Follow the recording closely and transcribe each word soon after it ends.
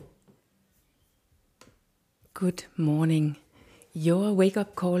Good morning. Your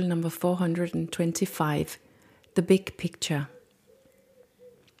wake-up call number 425, the big picture.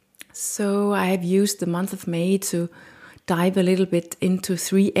 So I have used the month of May to dive a little bit into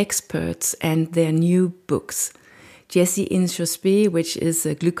 3 experts and their new books. Jessie Inchauspé, which is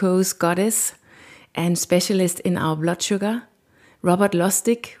a glucose goddess and specialist in our blood sugar. Robert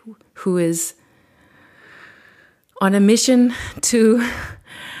Lustig, who is on a mission to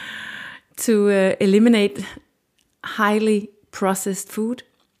eliminate highly processed food,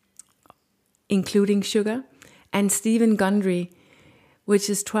 including sugar, and Stephen Gundry, which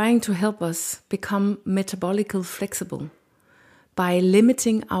is trying to help us become metabolically flexible by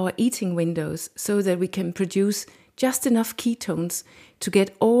limiting our eating windows so that we can produce just enough ketones to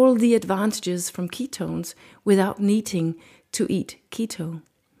get all the advantages from ketones without needing to eat keto.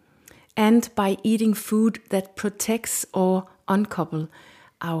 And by eating food that protects or uncouple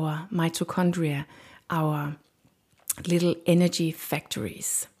our mitochondria, our little energy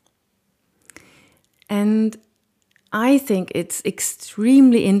factories. And I think it's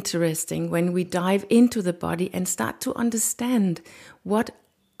extremely interesting when we dive into the body and start to understand what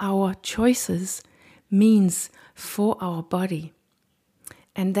our choices means for our body.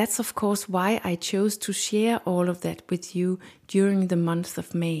 And that's of course why I chose to share all of that with you during the month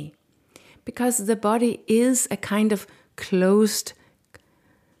of May. Because the body is a kind of closed,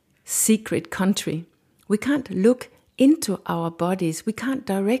 secret country. We can't look into our bodies. We can't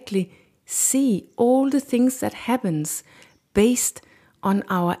directly see all the things that happens based on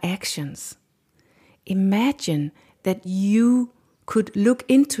our actions. Imagine that you could look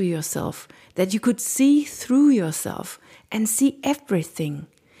into yourself, that you could see through yourself and see everything.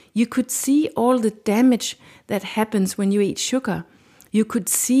 You could see all the damage that happens when you eat sugar. You could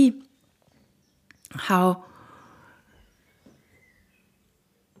see how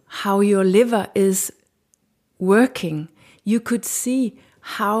your liver is working. You could see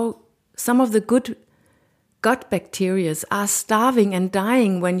how some of the good gut bacteria are starving and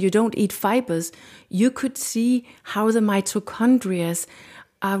dying when you don't eat fibers. You could see how the mitochondria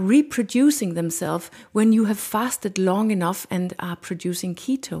are reproducing themselves when you have fasted long enough and are producing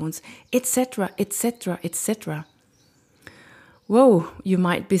ketones, etc., etc., etc. Whoa, you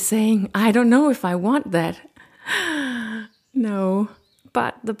might be saying, I don't know if I want that. No,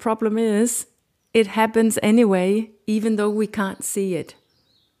 but the problem is, it happens anyway, even though we can't see it.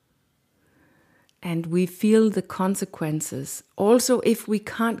 And we feel the consequences. Also, if we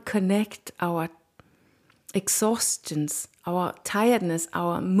can't connect our exhaustions, our tiredness,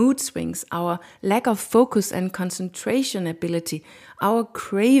 our mood swings, our lack of focus and concentration ability, our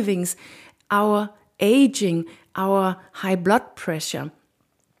cravings, our aging, our high blood pressure,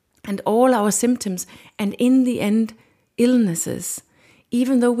 and all our symptoms, and in the end, illnesses,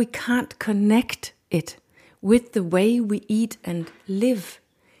 even though we can't connect it with the way we eat and live,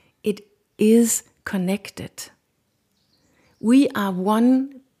 it is connected. We are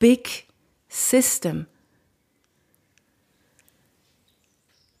one big system,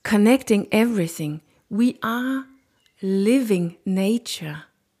 connecting everything. We are living nature.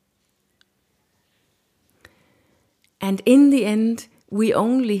 And in the end, we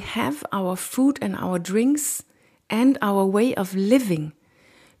only have our food and our drinks and our way of living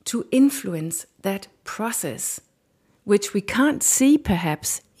to influence that process, which we can't see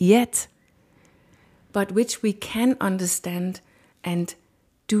perhaps yet, but which we can understand and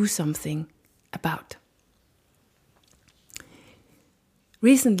do something about.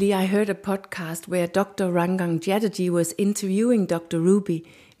 Recently, I heard a podcast where Dr. Rangan Chatterjee was interviewing Dr. Ruby,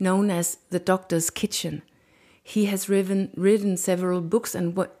 known as The Doctor's Kitchen. He has written several books,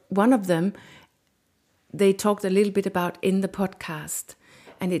 and one of them they talked a little bit about in the podcast,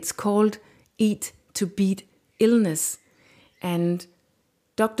 and it's called Eat to Beat Illness. And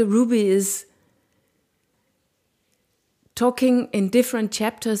Dr. Ruby is talking in different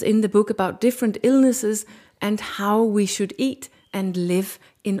chapters in the book about different illnesses and how we should eat and live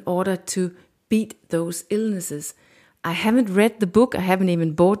in order to beat those illnesses. I haven't read the book, I haven't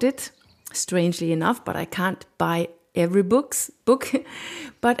even bought it, strangely enough, but I can't buy every book.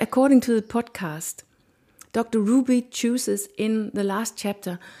 But according to the podcast, Dr. Ruby chooses in the last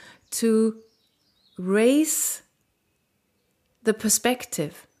chapter to raise the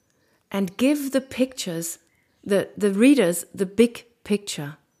perspective and give the pictures, the readers, the big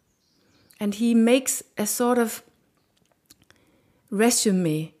picture. And he makes a sort of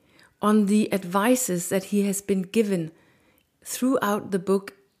resume on the advices that he has been given throughout the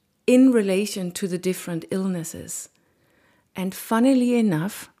book in relation to the different illnesses. And funnily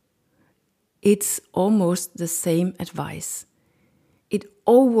enough, it's almost the same advice. It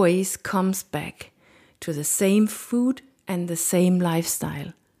always comes back to the same food and the same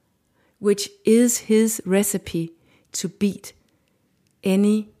lifestyle, which is his recipe to beat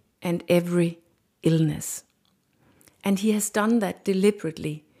any and every illness. And he has done that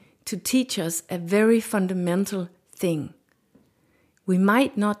deliberately to teach us a very fundamental thing. We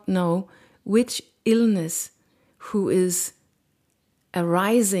might not know which illness who is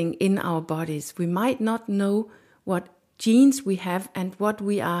arising in our bodies. We might not know what genes we have and what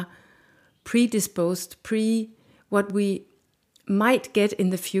we are predisposed, what we might get in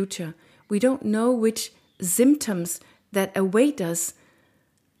the future. We don't know which symptoms that await us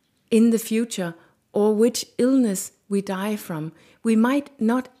in the future or which illness we die from. We might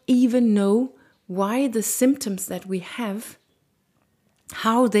not even know why the symptoms that we have,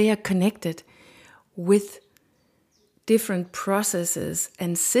 how they are connected with different processes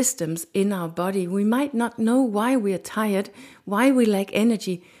and systems in our body. We might not know why we are tired, why we lack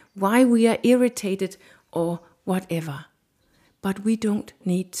energy, why we are irritated or whatever. But we don't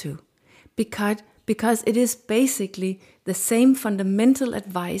need to, because it is basically the same fundamental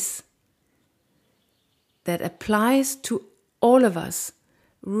advice that applies to all of us,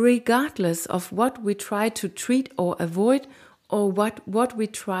 regardless of what we try to treat or avoid, or what we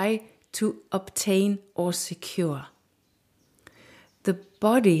try to obtain or secure. The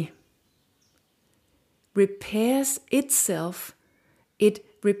body repairs itself. It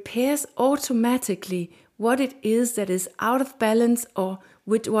repairs automatically what it is that is out of balance or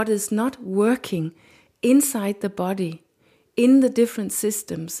with what is not working inside the body, in the different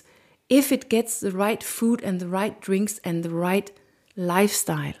systems, if it gets the right food and the right drinks and the right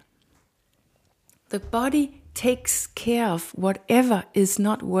lifestyle. The body takes care of whatever is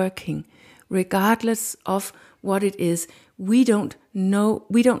not working, regardless of what it is. We don't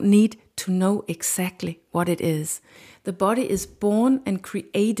need to know exactly what it is. The body is born and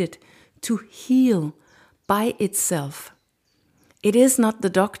created to heal by itself. It is not the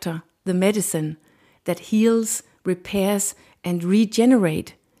doctor, the medicine, that heals, repairs, and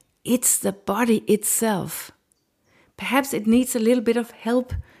regenerates. It's the body itself. Perhaps it needs a little bit of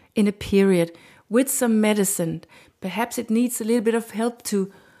help in a period with some medicine. Perhaps it needs a little bit of help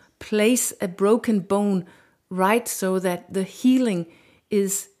to place a broken bone right so that the healing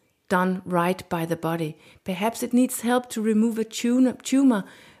is done right by the body. Perhaps it needs help to remove a tumor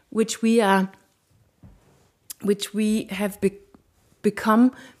which we have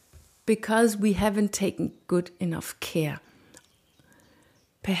become because we haven't taken good enough care.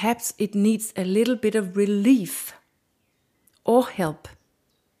 Perhaps it needs a little bit of relief or help.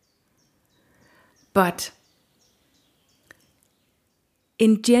 But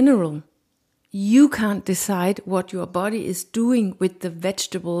in general, you can't decide what your body is doing with the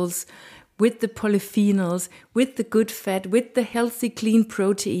vegetables, with the polyphenols, with the good fat, with the healthy, clean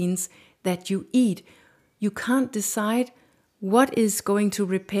proteins that you eat. You can't decide what is going to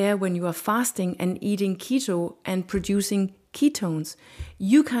repair when you are fasting and eating keto and producing ketones.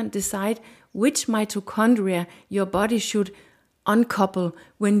 You can't decide which mitochondria your body should uncouple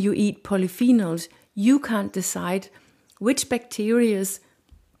when you eat polyphenols. You can't decide which bacteria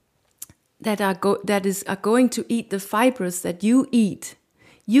that are going to eat the fibers that you eat.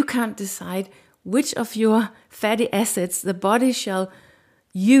 You can't decide which of your fatty acids the body shall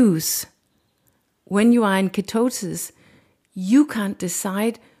use when you are in ketosis. You can't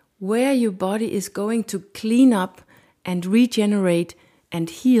decide where your body is going to clean up and regenerate and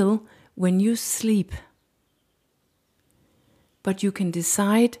heal when you sleep. But you can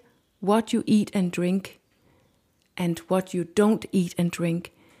decide what you eat and drink and what you don't eat and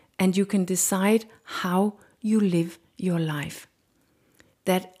drink, and you can decide how you live your life.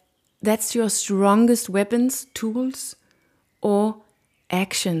 That's your strongest weapons, tools, or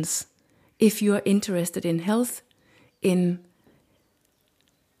actions if you are interested in health, in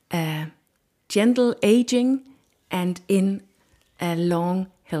gentle aging, and in a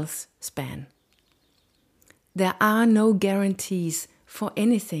long health span. There are no guarantees for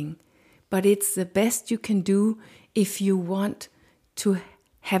anything, but it's the best you can do if you want to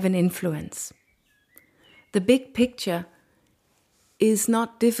have an influence. The big picture is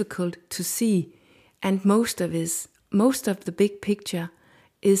not difficult to see, and most of the big picture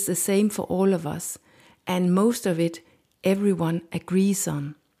is the same for all of us, and most of it everyone agrees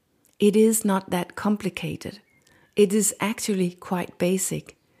on. It is not that complicated. It is actually quite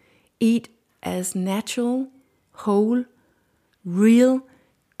basic. Eat as natural, whole, real,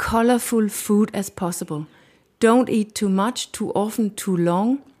 colorful food as possible. Don't eat too much, too often, too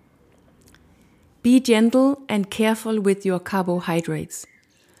long. Be gentle and careful with your carbohydrates.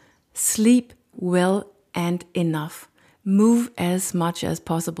 Sleep well and enough. Move as much as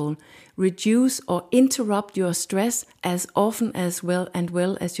possible. Reduce or interrupt your stress as often as well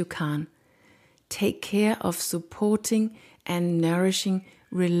as you can. Take care of supporting and nourishing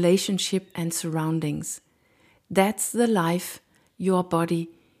relationship and surroundings. That's the life your body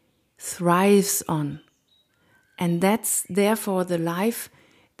thrives on. And that's therefore the life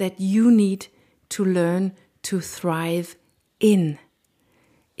that you need to learn to thrive in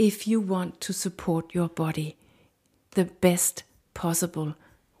if you want to support your body the best possible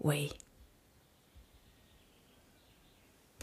way.